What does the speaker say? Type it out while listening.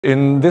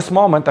In this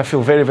moment, I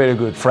feel very, very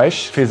good,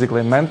 fresh,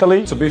 physically and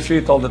mentally. To be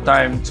fit all the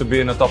time, to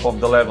be in the top of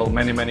the level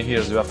many, many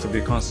years, you have to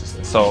be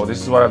consistent. So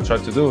this is what I've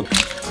tried to do.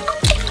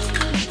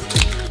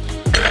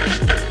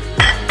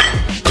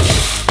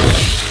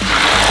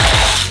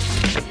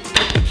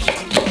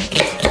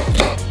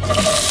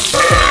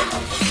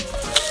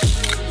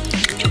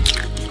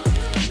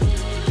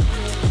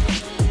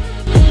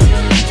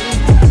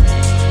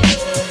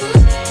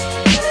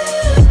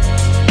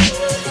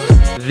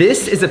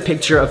 This is a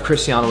picture of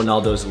Cristiano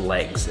Ronaldo's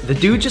legs. The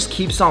dude just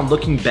keeps on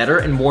looking better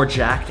and more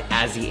jacked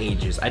as he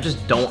ages. I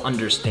just don't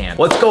understand.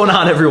 What's going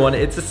on, everyone?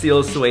 It's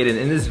Aseel Soueid, and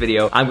in this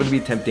video, I'm gonna be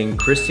attempting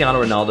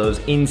Cristiano Ronaldo's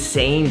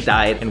insane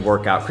diet and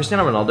workout.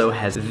 Cristiano Ronaldo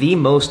has the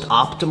most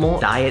optimal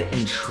diet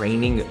and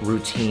training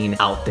routine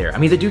out there. I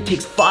mean, the dude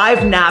takes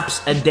 5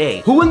 naps a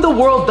day. Who in the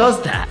world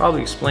does that?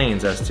 Probably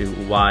explains as to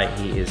why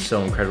he is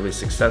so incredibly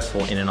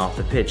successful in and off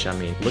the pitch. I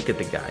mean, look at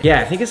the guy.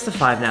 Yeah, I think it's the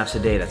 5 naps a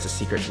day that's the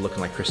secret to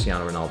looking like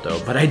Cristiano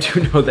Ronaldo, but I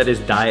do know that his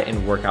diet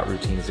and workout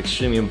routine is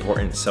extremely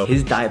important. So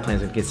his diet plan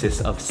is gonna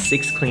consist of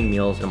 6 clean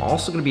meals. I'm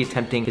also gonna be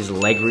attempting his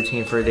leg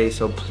routine for a day.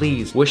 So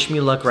please wish me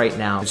luck right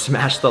now and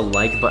smash the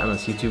like button on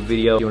this YouTube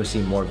video. If you wanna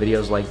see more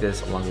videos like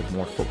this, along with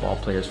more football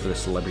players for the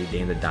Celebrity Day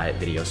in the Diet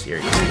video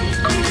series.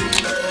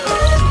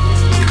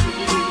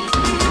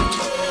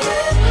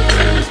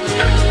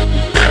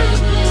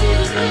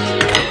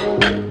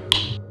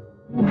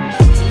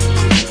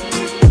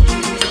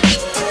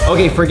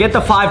 Okay, forget the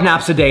 5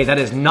 naps a day. That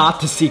is not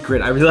the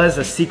secret. I realize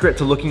the secret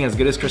to looking as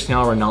good as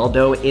Cristiano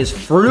Ronaldo is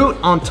fruit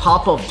on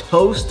top of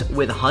toast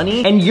with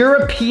honey and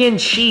European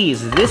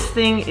cheese. This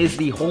thing is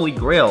the holy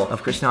grail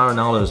of Cristiano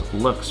Ronaldo's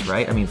looks,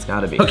 right? I mean, it's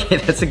gotta be. Okay,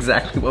 that's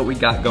exactly what we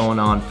got going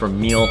on for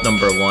meal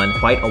number 1.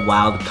 Quite a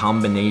wild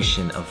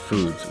combination of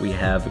foods. We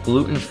have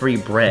gluten-free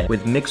bread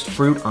with mixed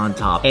fruit on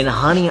top and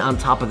honey on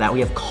top of that. We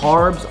have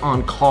carbs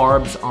on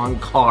carbs on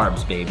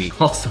carbs, baby.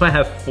 Also, I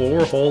have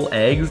 4 whole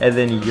eggs and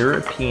then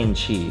European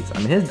cheese. I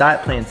mean, his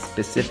diet plan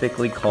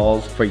specifically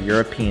calls for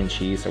European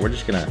cheese, so we're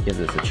just gonna give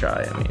this a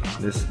try. I mean,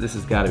 this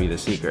has gotta be the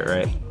secret,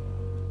 right?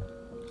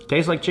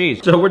 Tastes like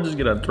cheese. So we're just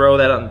gonna throw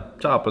that on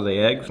top of the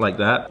eggs like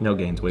that. No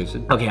gains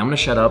wasted. Okay, I'm gonna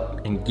shut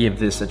up and give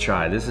this a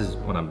try. This is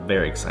what I'm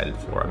very excited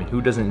for. I mean, who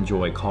doesn't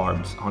enjoy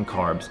carbs on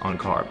carbs on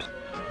carbs?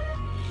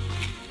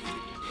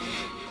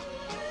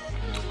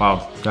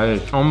 Wow, that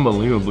is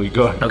unbelievably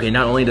good. Okay,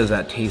 not only does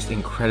that taste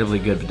incredibly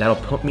good, but that'll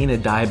put me in a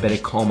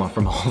diabetic coma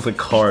from all the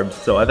carbs.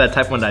 So I've had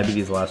type 1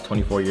 diabetes the last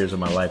 24 years of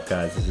my life,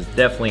 guys. This is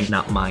definitely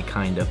not my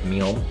kind of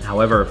meal.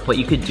 However, what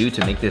you could do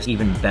to make this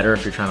even better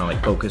if you're trying to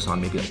like focus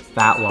on maybe like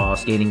fat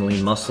loss, gaining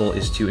lean muscle,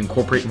 is to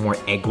incorporate more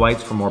egg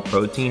whites for more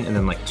protein, and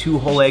then like 2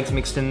 whole eggs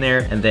mixed in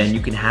there. And then you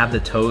can have the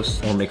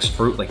toast or mixed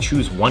fruit, like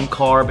choose 1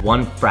 carb,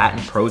 1 fat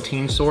and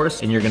protein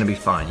source, and you're gonna be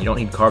fine. You don't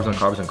need carbs on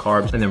carbs on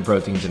carbs, and then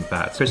proteins and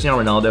fats.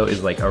 Cristiano Ronaldo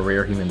is like a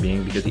rare human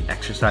being because he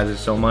exercises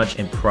so much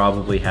and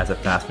probably has a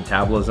fast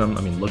metabolism.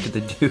 I mean, look at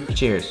the dude.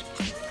 Cheers.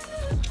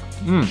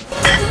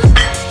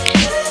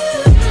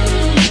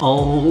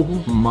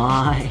 Oh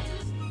my.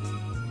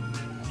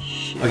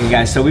 Okay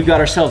guys, so we've got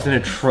ourselves an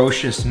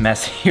atrocious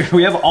mess here.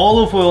 We have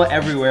olive oil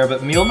everywhere,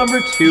 but meal number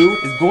 2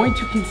 is going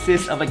to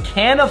consist of a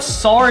can of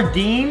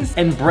sardines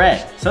and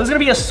bread. So it's gonna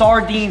be a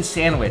sardine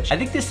sandwich. I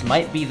think this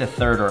might be the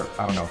 3rd or,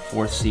 I don't know,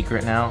 4th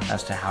secret now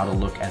as to how to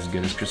look as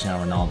good as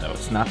Cristiano Ronaldo.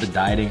 It's not the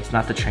dieting, it's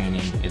not the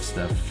training, it's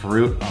the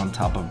fruit on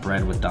top of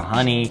bread with the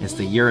honey, it's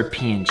the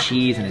European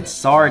cheese, and it's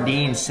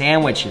sardine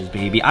sandwiches,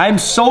 baby. I'm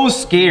so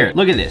scared.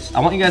 Look at this. I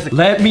want you guys to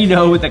let me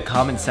know in the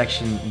comment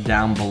section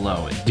down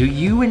below. Do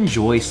you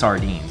enjoy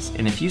sardines?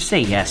 And if you say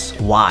yes,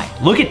 why?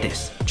 Look at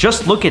this.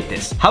 Just look at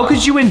this. How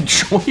could you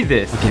enjoy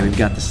this? Okay, we've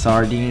got the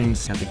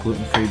sardines, got the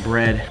gluten-free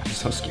bread. I'm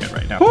so scared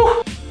right now.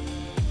 Woo!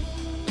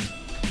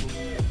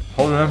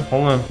 Hold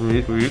on.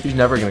 He's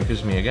never gonna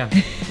kiss me again.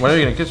 When are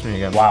you gonna kiss me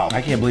again? Wow,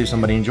 I can't believe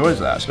somebody enjoys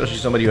that. Especially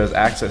somebody who has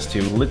access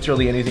to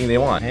literally anything they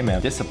want. Hey man,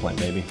 discipline,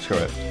 baby. Screw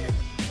it.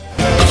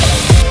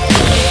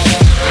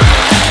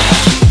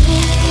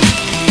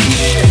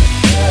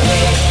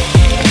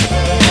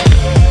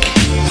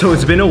 So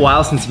it's been a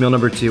while since meal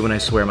number 2, and I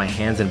swear my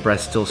hands and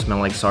breath still smell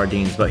like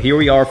sardines. But here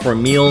we are for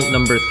meal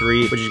number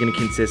 3, which is gonna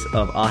consist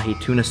of ahi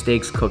tuna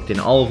steaks cooked in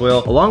olive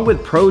oil, along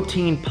with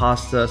protein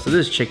pasta. So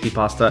this is chickpea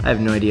pasta. I have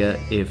no idea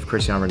if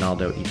Cristiano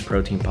Ronaldo eats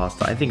protein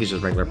pasta. I think it's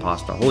just regular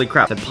pasta. Holy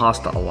crap, I said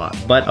pasta a lot.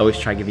 But I always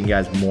try giving you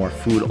guys more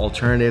food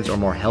alternatives or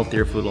more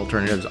healthier food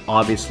alternatives,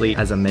 obviously,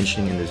 as I'm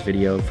mentioning in this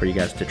video, for you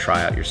guys to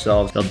try out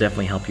yourselves. They'll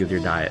definitely help you with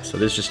your diet. So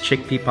this is just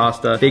chickpea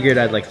pasta. Figured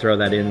I'd like throw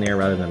that in there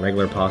rather than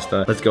regular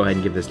pasta. Let's go ahead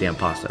and give this damn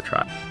pasta a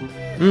try.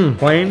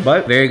 Plain,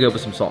 but very good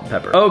with some salt and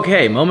pepper.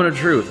 Okay, moment of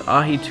truth.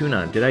 Ahi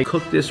tuna. Did I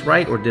cook this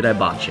right or did I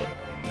botch it?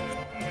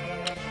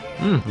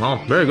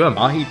 Well, very good.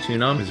 Ahi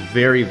tuna is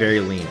very, very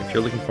lean. If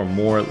you're looking for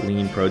more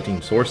lean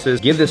protein sources,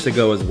 give this a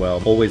go as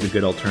well. Always a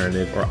good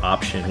alternative or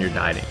option when you're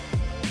dieting.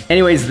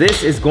 Anyways,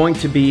 this is going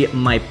to be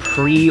my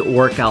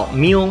pre-workout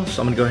meal.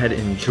 So I'm gonna go ahead and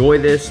enjoy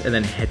this and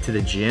then head to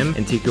the gym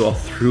and take you all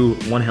through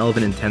one hell of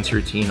an intense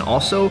routine.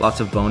 Also,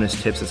 lots of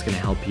bonus tips that's gonna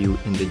help you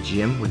in the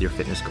gym with your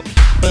fitness goals.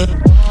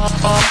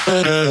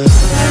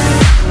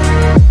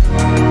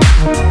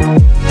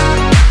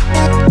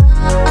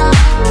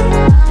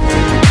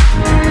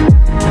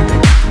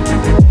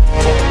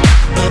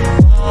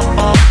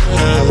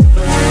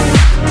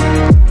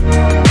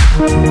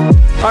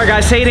 Alright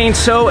guys, say it ain't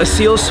so.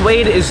 Aseel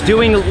Soueid is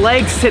doing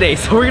legs today.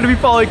 So we're gonna be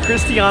following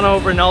Cristiano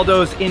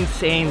Ronaldo's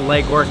insane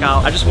leg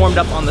workout. I just warmed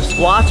up on the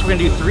squats. We're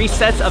gonna do 3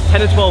 sets of 10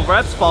 to 12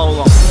 reps. Follow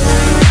along.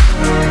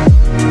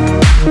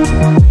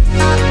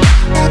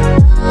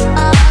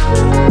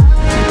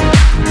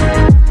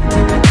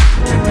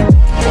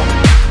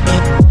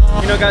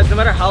 You know guys, no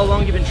matter how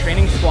long you've been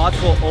training, squats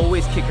will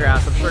always kick your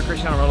ass. I'm sure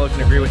Cristiano Ronaldo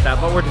can agree with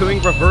that. But we're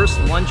doing reverse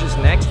lunges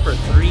next for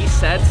 3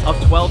 sets of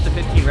 12 to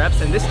 15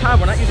 reps. And this time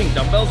we're not using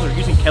dumbbells, we're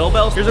using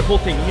kettlebells. Here's a cool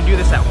thing, you can do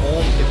this at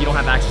home if you don't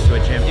have access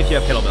to a gym, if you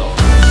have kettlebells.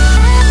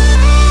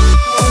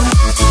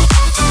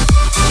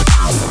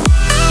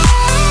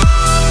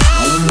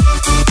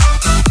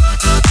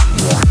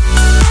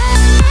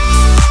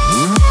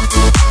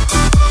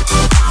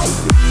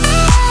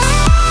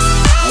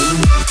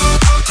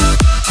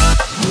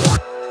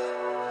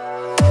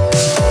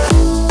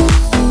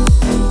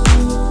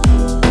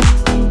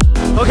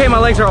 Okay, my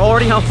legs are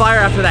already on fire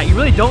after that. You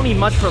really don't need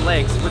much for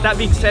legs. With that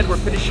being said, we're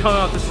finishing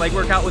off this leg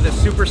workout with a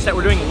superset.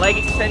 We're doing leg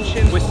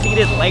extension with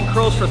seated leg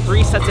curls for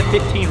 3 sets of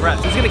 15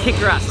 reps. This is gonna kick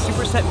your ass. A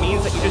superset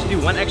means that you just do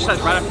one exercise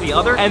right after the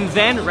other and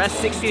then rest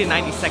 60 to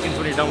 90 seconds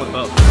when you're done with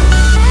both.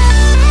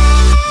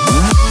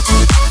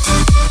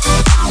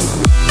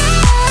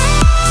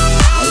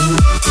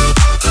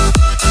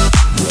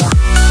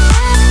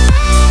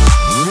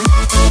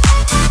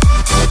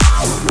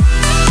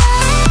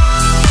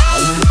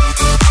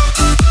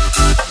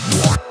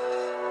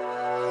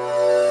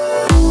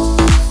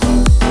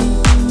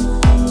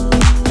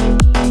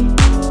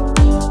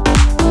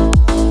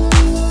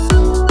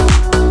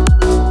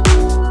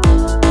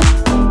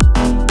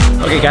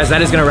 Okay guys,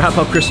 that is gonna wrap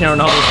up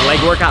Cristiano Ronaldo's leg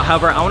workout.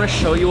 However, I wanna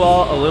show you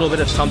all a little bit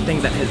of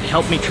something that has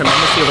helped me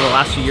tremendously over the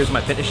last few years of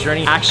my fitness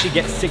journey. Actually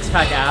get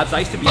 6-pack abs. I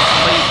used to be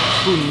somebody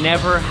who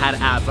never had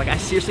abs. Like I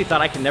seriously thought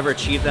I could never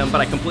achieve them,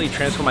 but I completely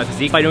transformed my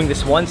physique by doing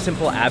this one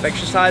simple ab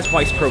exercise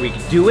twice per week.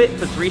 Do it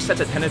for 3 sets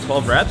of 10 to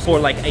 12 reps for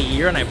like a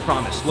year, and I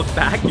promise, look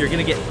back, you're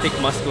gonna get thick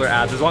muscular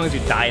abs as long as you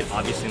diet,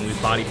 obviously, and lose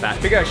body fat.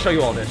 Figure I'd show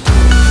you all this.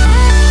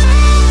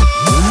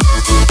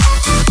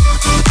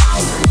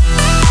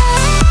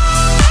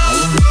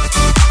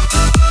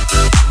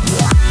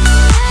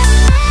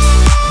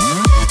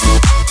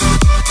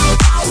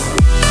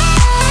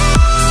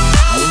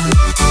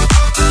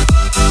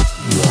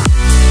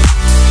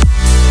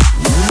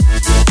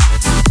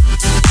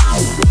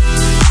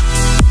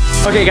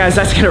 Okay guys,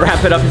 that's gonna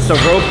wrap it up. It's the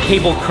rope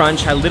cable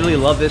crunch. I literally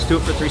love this. Do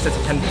it for 3 sets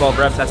of 10 to 12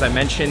 reps, as I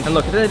mentioned. And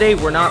look, at the end of the day,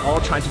 we're not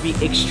all trying to be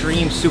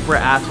extreme super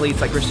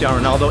athletes like Cristiano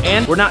Ronaldo,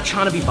 and we're not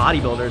trying to be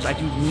bodybuilders. I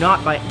do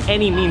not by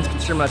any means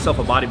consider myself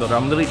a bodybuilder.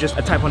 I'm literally just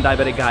a type 1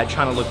 diabetic guy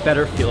trying to look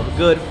better, feel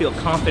good, feel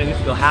confident,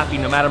 feel happy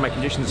no matter my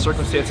conditions and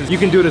circumstances. You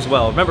can do it as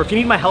well. Remember, if you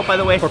need my help, by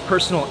the way, for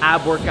personal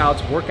ab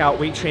workouts, workout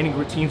weight training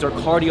routines, or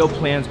cardio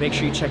plans, make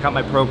sure you check out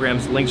my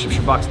programs. Link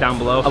description box down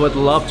below. I would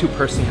love to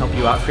personally help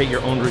you out, create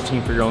your own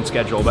routine for your own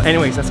schedule. But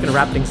anyways, that's gonna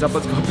wrap things up.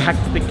 Let's go back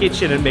to the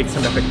kitchen and make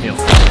some epic meals.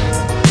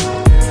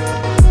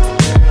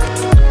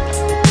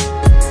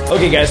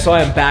 Okay guys, so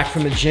I am back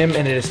from the gym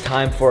and it is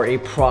time for a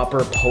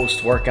proper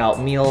post-workout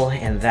meal,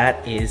 and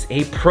that is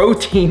a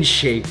protein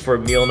shake for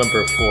meal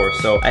number 4.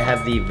 So I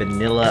have the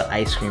vanilla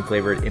ice cream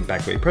flavored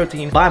Impact Whey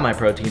protein by My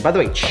Protein. By the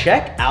way,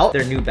 check out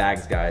their new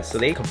bags, guys. So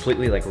they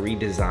completely like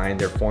redesigned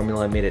their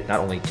formula, made it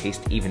not only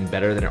taste even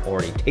better than it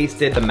already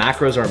tasted, the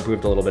macros are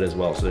improved a little bit as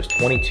well. So there's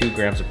 22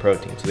 grams of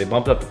protein. So they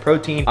bumped up the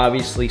protein,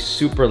 obviously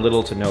super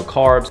little to no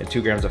carbs, and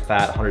 2 grams of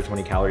fat,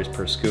 120 calories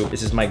per scoop.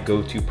 This is my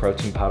go-to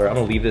protein powder. I'm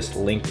gonna leave this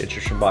link in the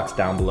description box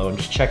down below and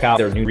just check out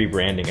their new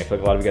rebranding. I feel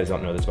like a lot of you guys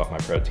don't know this about My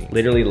Protein.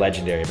 Literally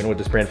legendary. I've been with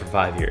this brand for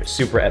 5 years.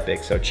 Super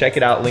epic. So check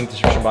it out. Link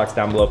description box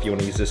down below if you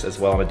want to use this as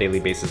well on a daily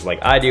basis like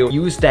I do.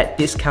 Use that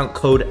discount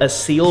code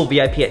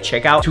ASEELVIP at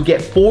checkout to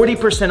get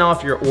 40%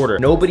 off your order.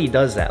 Nobody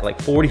does that, like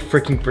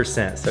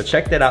 40%. So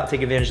check that out.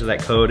 Take advantage of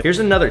that code. Here's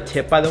another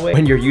tip, by the way.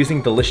 When you're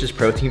using delicious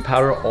protein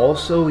powder,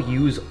 also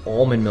use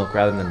almond milk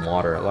rather than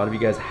water. A lot of you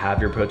guys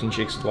have your protein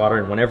shakes with water,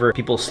 and whenever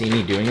people see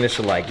me doing this,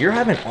 they're like, you're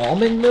having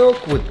almond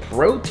milk with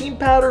protein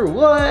powder?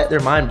 What? They're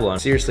mind blown.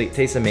 Seriously, it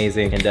tastes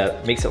amazing and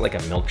makes it like a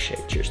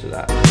milkshake. Cheers to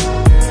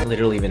that.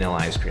 Literally vanilla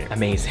ice cream.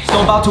 Amazing. So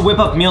I'm about to whip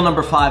up meal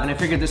number 5, and I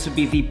figured this would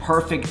be the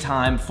perfect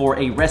time for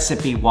a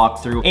recipe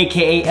walkthrough,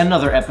 aka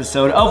another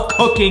episode of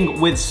Cooking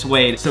with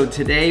Soueid. So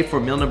today for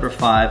meal number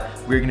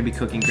 5, we're we're gonna be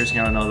cooking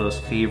Cristiano Ronaldo's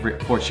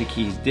favorite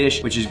Portuguese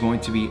dish, which is going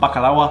to be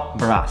bacalhau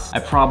brás. I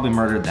probably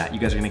murdered that.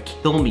 You guys are gonna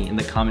kill me in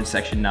the comment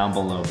section down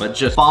below, but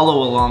just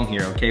follow along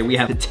here, okay? We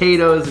have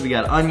potatoes, we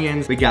got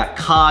onions, we got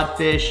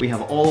codfish, we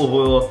have olive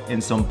oil,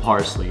 and some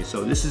parsley.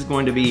 So this is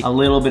going to be a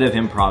little bit of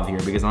improv here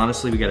because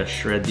honestly, we gotta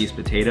shred these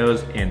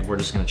potatoes and we're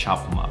just gonna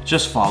chop them up.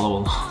 Just follow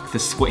along the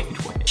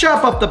Soueid way.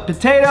 Chop up the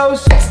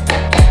potatoes.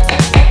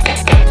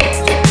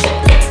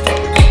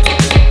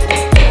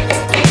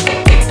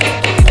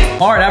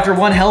 All right, after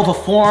one hell of a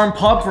forearm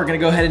pump, we're gonna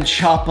go ahead and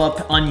chop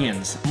up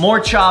onions. More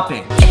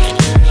chopping.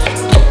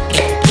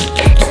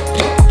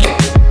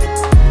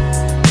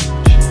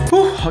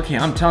 Whew, okay,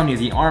 I'm telling you,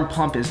 the arm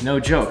pump is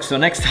no joke. So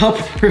next up,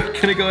 we're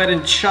gonna go ahead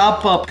and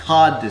chop up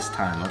cod this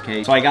time,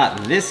 okay? So I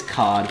got this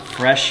cod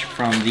fresh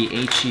from the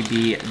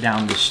HEB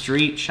down the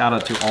street. Shout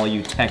out to all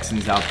you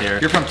Texans out there.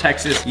 If you're from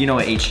Texas, you know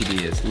what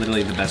HEB is.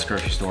 Literally the best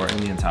grocery store in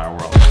the entire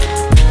world.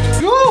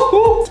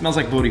 Woo-hoo! Smells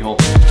like booty hole.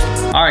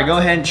 All right, go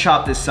ahead and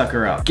chop this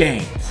sucker up.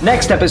 Gains.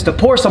 Next step is to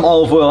pour some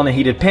olive oil in a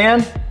heated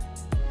pan.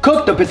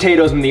 Cook the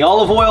potatoes in the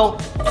olive oil.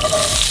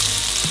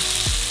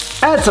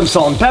 Add some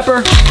salt and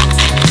pepper.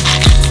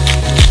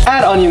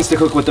 Add onions to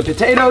cook with the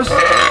potatoes.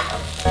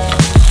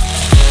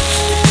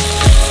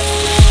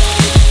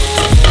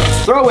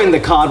 Throw in the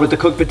cod with the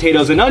cooked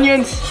potatoes and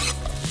onions.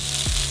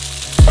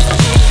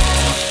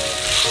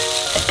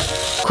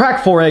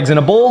 Crack 4 eggs in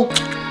a bowl.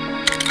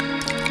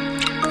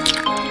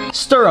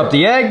 Stir up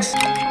the eggs.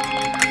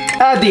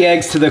 Add the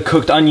eggs to the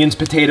cooked onions,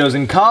 potatoes,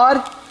 and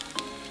cod.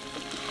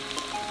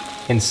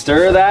 And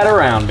stir that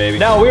around, baby.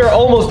 Now we are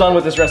almost done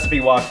with this recipe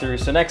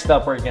walkthrough. So next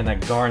up, we're gonna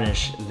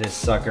garnish this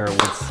sucker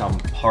with some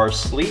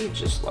parsley,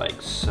 just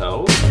like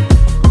so.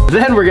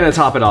 Then we're gonna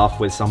top it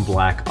off with some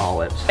black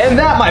olives. And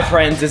that, my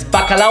friends, is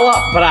bacalhau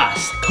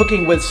brás,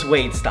 cooking with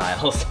Soueid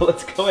style. So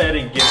let's go ahead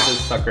and give this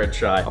sucker a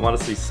try. I'm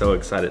honestly so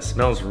excited. It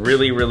smells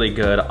really, really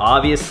good.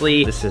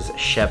 Obviously, this is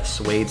Chef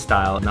Soueid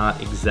style,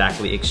 not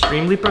exactly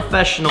extremely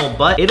professional,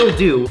 but it'll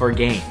do for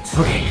gains.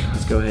 Okay,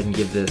 let's go ahead and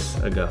give this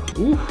a go.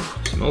 Ooh,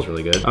 smells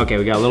really good. Okay,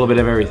 we got a little bit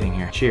of everything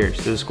here. Cheers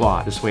to the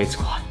squad, the Soueid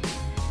squad.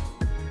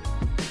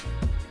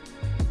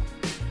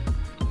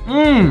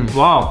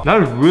 Wow,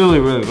 that is really,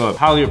 really good.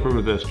 Highly approve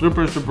of this.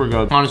 Super, super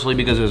good. Honestly,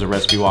 because it was a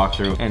recipe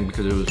walkthrough and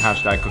because it was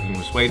hashtag cooking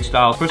with Soueid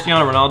style.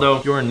 Cristiano Ronaldo,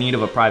 if you're in need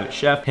of a private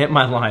chef, hit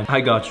my line. I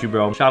got you,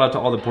 bro. Shout out to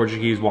all the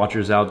Portuguese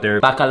watchers out there.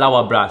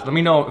 Bacalhau brás. Let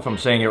me know if I'm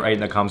saying it right in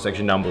the comment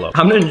section down below.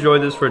 I'm gonna enjoy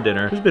this for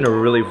dinner. It's been a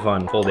really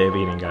fun full day of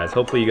eating, guys.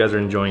 Hopefully you guys are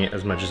enjoying it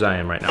as much as I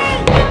am right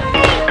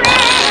now.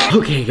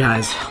 Okay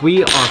guys,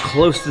 we are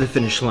close to the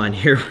finish line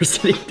here. We're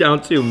sitting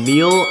down to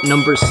meal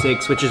number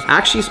 6, which is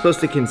actually supposed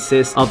to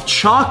consist of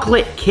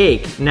chocolate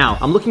cake. Now,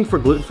 I'm looking for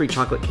gluten-free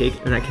chocolate cake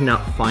and I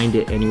cannot find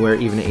it anywhere,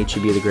 even at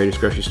HEB, the greatest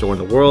grocery store in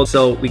the world.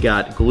 So we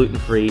got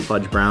gluten-free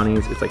fudge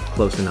brownies. It's like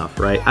close enough,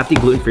 right? I have to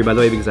be gluten-free, by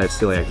the way, because I have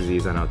celiac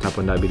disease. I know, type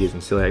 1 diabetes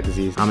and celiac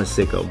disease. I'm a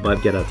sicko, but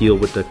you gotta deal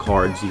with the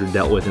cards you're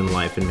dealt with in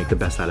life and make the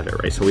best out of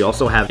it, right? So we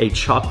also have a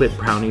chocolate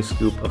brownie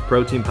scoop of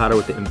protein powder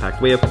with the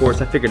Impact Whey, of course.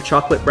 I figured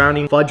chocolate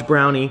brownie, fudge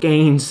brownie,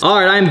 gains. All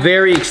right, I'm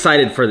very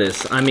excited for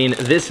this. I mean,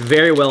 this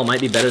very well might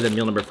be better than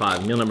meal number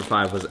 5. Meal number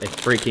 5 was a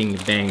freaking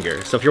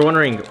banger. So if you're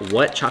wondering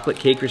what chocolate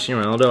cake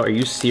Cristiano Ronaldo, are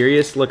you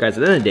serious? Look guys,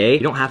 at the end of the day,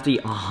 you don't have to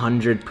eat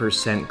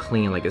 100%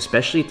 clean, like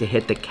especially to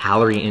hit the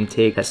calorie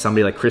intake that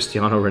somebody like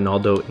Cristiano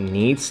Ronaldo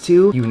needs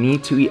to. You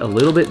need to eat a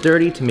little bit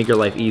dirty to make your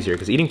life easier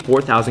because eating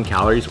 4,000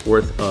 calories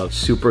worth of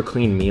super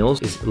clean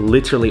meals is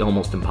literally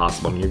almost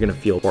impossible. I mean, you're gonna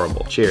feel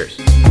horrible. Cheers.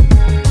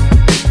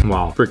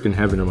 Wow, freaking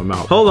heaven in my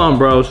mouth. Hold on,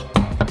 bros.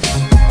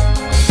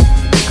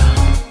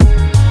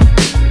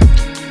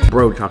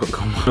 Bro chocolate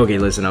coma. Okay,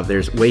 listen up.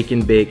 There's wake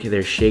and bake,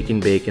 there's shake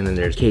and bake, and then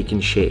there's cake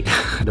and shake.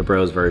 The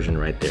bros version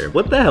right there.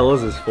 What the hell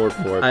is this for?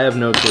 I have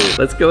no clue.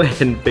 Let's go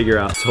ahead and figure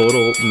out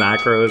total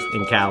macros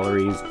and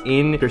calories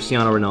in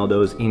Cristiano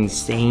Ronaldo's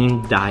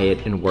insane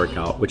diet and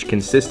workout, which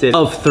consisted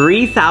of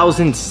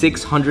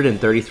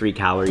 3,633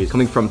 calories,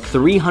 coming from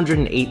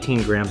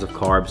 318 grams of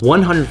carbs,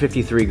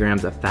 153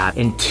 grams of fat,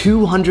 and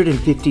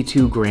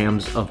 252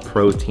 grams of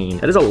protein.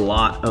 That is a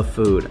lot of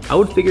food. I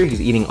would figure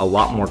he's eating a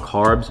lot more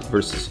carbs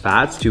versus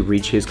fats to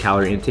reach his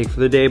calorie intake for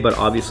the day, but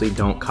obviously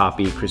don't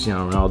copy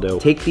Cristiano Ronaldo.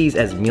 Take these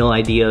as meal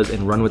ideas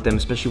and run with them,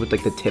 especially with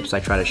like the tips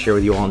I try to share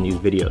with you all in these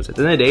videos. At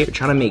the end of the day, you're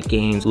trying to make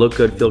gains, look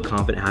good, feel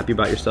confident, happy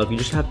about yourself. You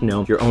just have to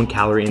know your own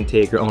calorie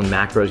intake, your own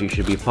macros you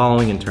should be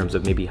following in terms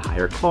of maybe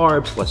higher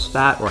carbs, less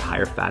fat, or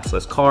higher fats,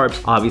 less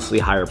carbs. Obviously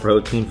higher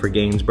protein for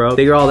gains, bro.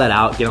 Figure all that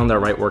out, get on the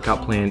right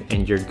workout plan,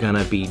 and you're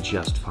gonna be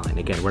just fine.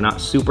 Again, we're not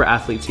super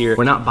athletes here.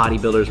 We're not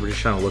bodybuilders. We're just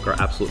trying to look our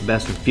absolute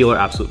best and feel our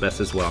absolute best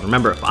as well.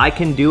 Remember, if I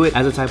can do it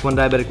as a type 1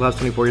 diabetic the last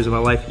 24 years of my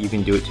life, you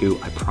can do it too,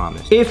 I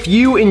promise. If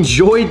you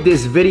enjoyed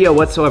this video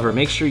whatsoever,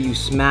 make sure you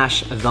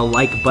smash the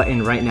like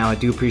button right now. I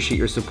do appreciate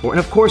your support.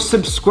 And of course,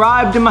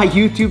 subscribe to my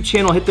YouTube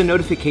channel. Hit the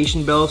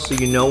notification bell so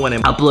you know when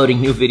I'm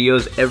uploading new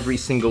videos every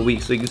single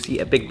week, so you can see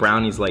epic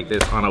brownies like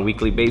this on a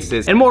weekly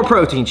basis and more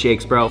protein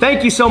shakes, bro.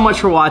 Thank you so much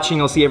for watching.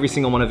 I'll see every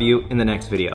single one of you in the next video.